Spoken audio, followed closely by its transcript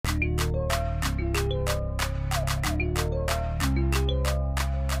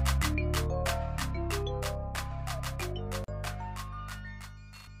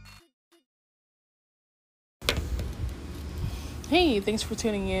Hey, thanks for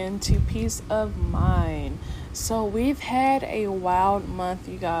tuning in to Peace of Mind. So, we've had a wild month,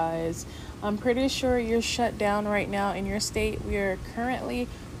 you guys. I'm pretty sure you're shut down right now in your state. We are currently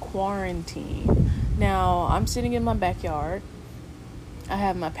quarantined. Now, I'm sitting in my backyard. I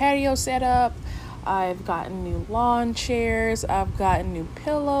have my patio set up. I've gotten new lawn chairs. I've gotten new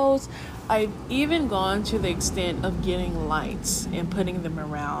pillows. I've even gone to the extent of getting lights and putting them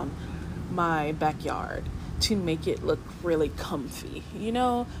around my backyard to make it look really comfy.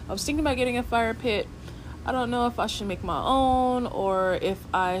 I was thinking about getting a fire pit. I don't know if I should make my own or if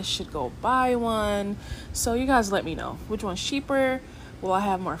I should go buy one. So you guys let me know. Which one's cheaper? Will I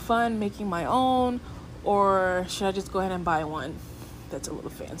have more fun making my own? Or should I just go ahead and buy one that's a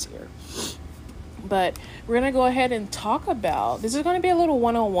little fancier? But we're going to go ahead and talk about, this is going to be a little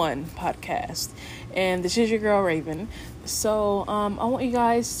 101 podcast. And this is your girl, Raven. So I want you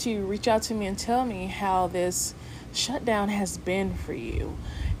guys to reach out to me and tell me how this shutdown has been for you.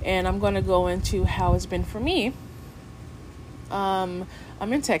 And I'm going to go into how it's been for me. I'm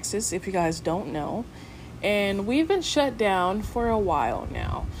in Texas, if you guys don't know. And we've been shut down for a while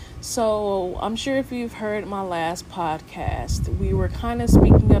now. So I'm sure if you've heard my last podcast, we were kind of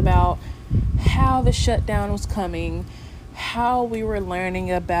speaking about how the shutdown was coming, how we were learning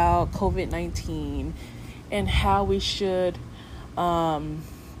about COVID-19, and how we should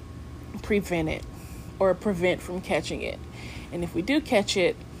prevent from catching it. And if we do catch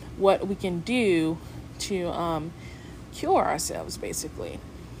it, what we can do to cure ourselves, basically.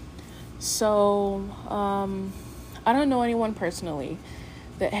 So I don't know anyone personally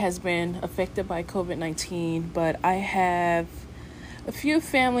that has been affected by COVID-19, but I have a few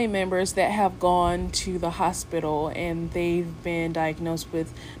family members that have gone to the hospital and they've been diagnosed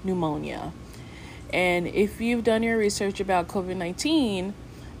with pneumonia. And if you've done your research about COVID-19,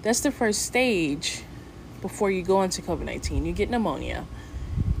 that's the first stage before you go into COVID-19. You get pneumonia,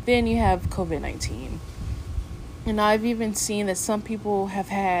 then you have COVID-19. And I've even seen that some people have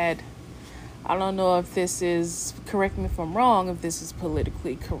had, I don't know if this is, correct me if I'm wrong, if this is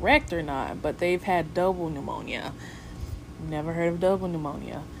politically correct or not, but they've had double pneumonia. Never heard of double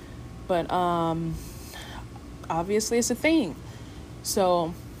pneumonia. But obviously it's a thing.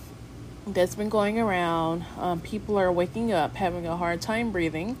 So that's been going around. People are waking up, having a hard time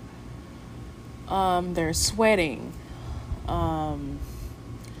breathing. They're sweating. High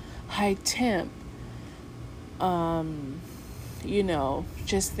temp.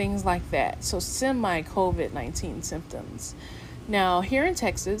 Just things like that. So semi-COVID-19 symptoms. Now, here in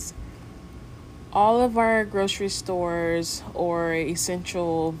Texas, all of our grocery stores or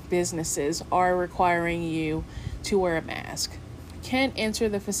essential businesses are requiring you to wear a mask. You can't enter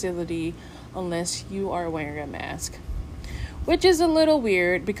the facility unless you are wearing a mask, which is a little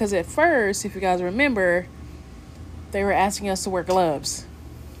weird because at first, if you guys remember, they were asking us to wear gloves.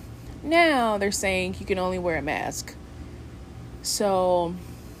 Now they're saying you can only wear a mask. So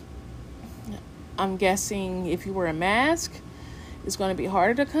I'm guessing if you wear a mask, it's going to be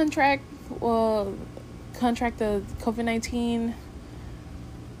harder to contract the COVID-19.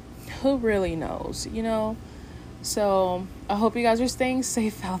 Who really knows, So I hope you guys are staying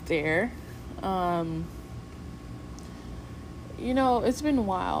safe out there. It's been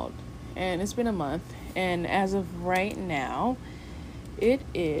wild and it's been a month. And as of right now, it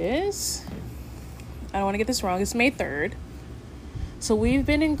is, I don't want to get this wrong, it's May 3rd. So we've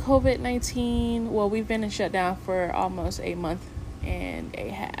been in COVID-19, we've been in shutdown for almost a month and a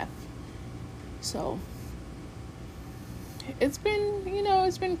half. So it's been,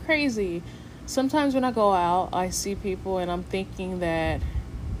 it's been crazy. Sometimes when I go out, I see people and I'm thinking that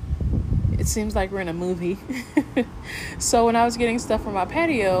it seems like we're in a movie. So when I was getting stuff for my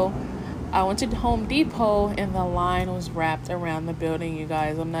patio, I went to Home Depot and the line was wrapped around the building, you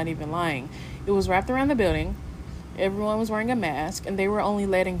guys. I'm not even lying. It was wrapped around the building. Everyone was wearing a mask and they were only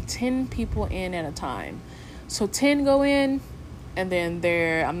letting 10 people in at a time. So 10 go in and then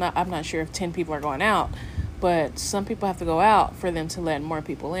I'm not sure if 10 people are going out, but some people have to go out for them to let more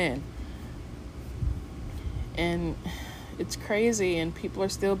people in. And it's crazy, and people are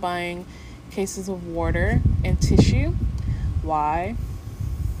still buying cases of water and tissue. Why?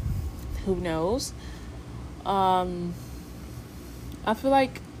 Who knows? I feel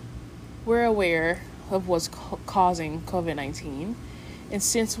like we're aware of what's causing COVID-19. And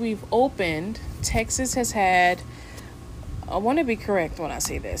since we've opened, Texas has had, I want to be correct when I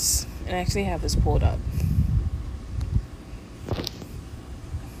say this, and I actually have this pulled up.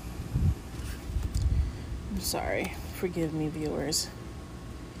 I'm sorry, forgive me, viewers.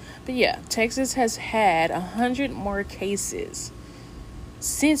 But yeah, Texas has had 100 more cases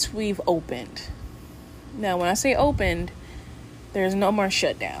since we've opened. Now, when I say opened, There's no more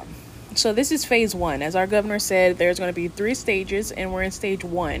shutdown. So this is phase 1. As our governor said, there's going to be 3 stages, and we're in stage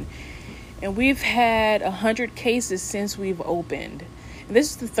 1. And we've had 100 cases since we've opened. And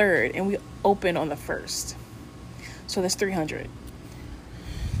this is the 3rd, and we opened on the 1st. So that's 300.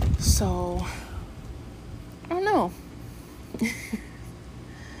 So, I don't know.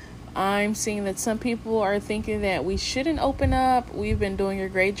 I'm seeing that some people are thinking that we shouldn't open up. We've been doing a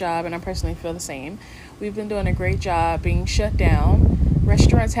great job, and I personally feel the same. We've been doing a great job being shut down.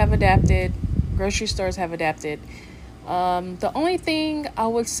 Restaurants have adapted. Grocery stores have adapted. The only thing I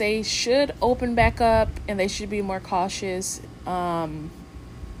would say should open back up, and they should be more cautious, are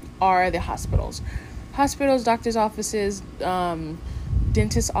the hospitals. Hospitals, doctors' offices,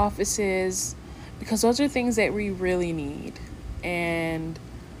 dentist offices, because those are things that we really need. And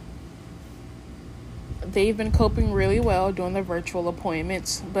they've been coping really well doing the virtual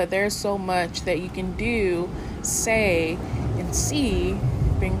appointments, but there's so much that you can do, say, and see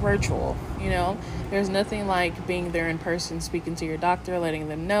being virtual. There's nothing like being there in person, speaking to your doctor, letting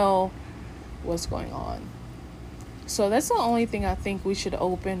them know what's going on. So that's the only thing I think we should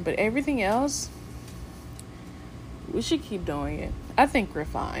open, but everything else, we should keep doing it. I think we're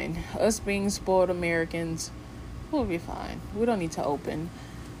fine. Us being spoiled Americans, we'll be fine. We don't need to open.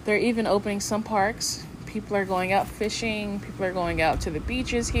 They're even opening some parks. People are going out fishing. People are going out to the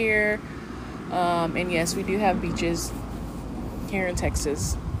beaches here. And yes, we do have beaches here in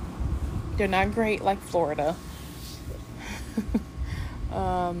Texas. They're not great like Florida.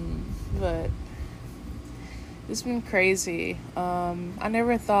 But it's been crazy. I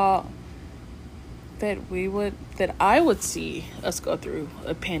never thought that I would see us go through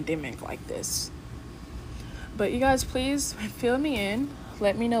a pandemic like this. But you guys, please fill me in.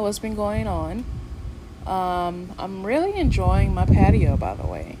 Let me know what's been going on. I'm really enjoying my patio, by the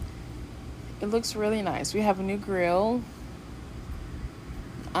way. It looks really nice. We have a new grill.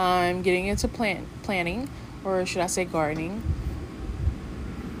 I'm getting into planting, or should I say gardening.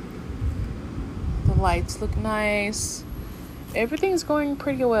 The lights look nice. Everything's going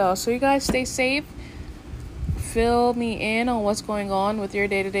pretty well. So you guys stay safe. Fill me in on what's going on with your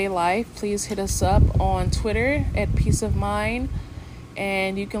day-to-day life. Please hit us up on Twitter at Peace of Mind.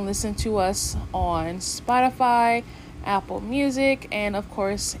 And you can listen to us on Spotify, Apple Music, and of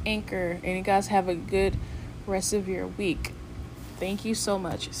course Anchor. And you guys have a good rest of your week. Thank you so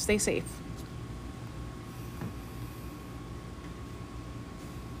much. Stay safe.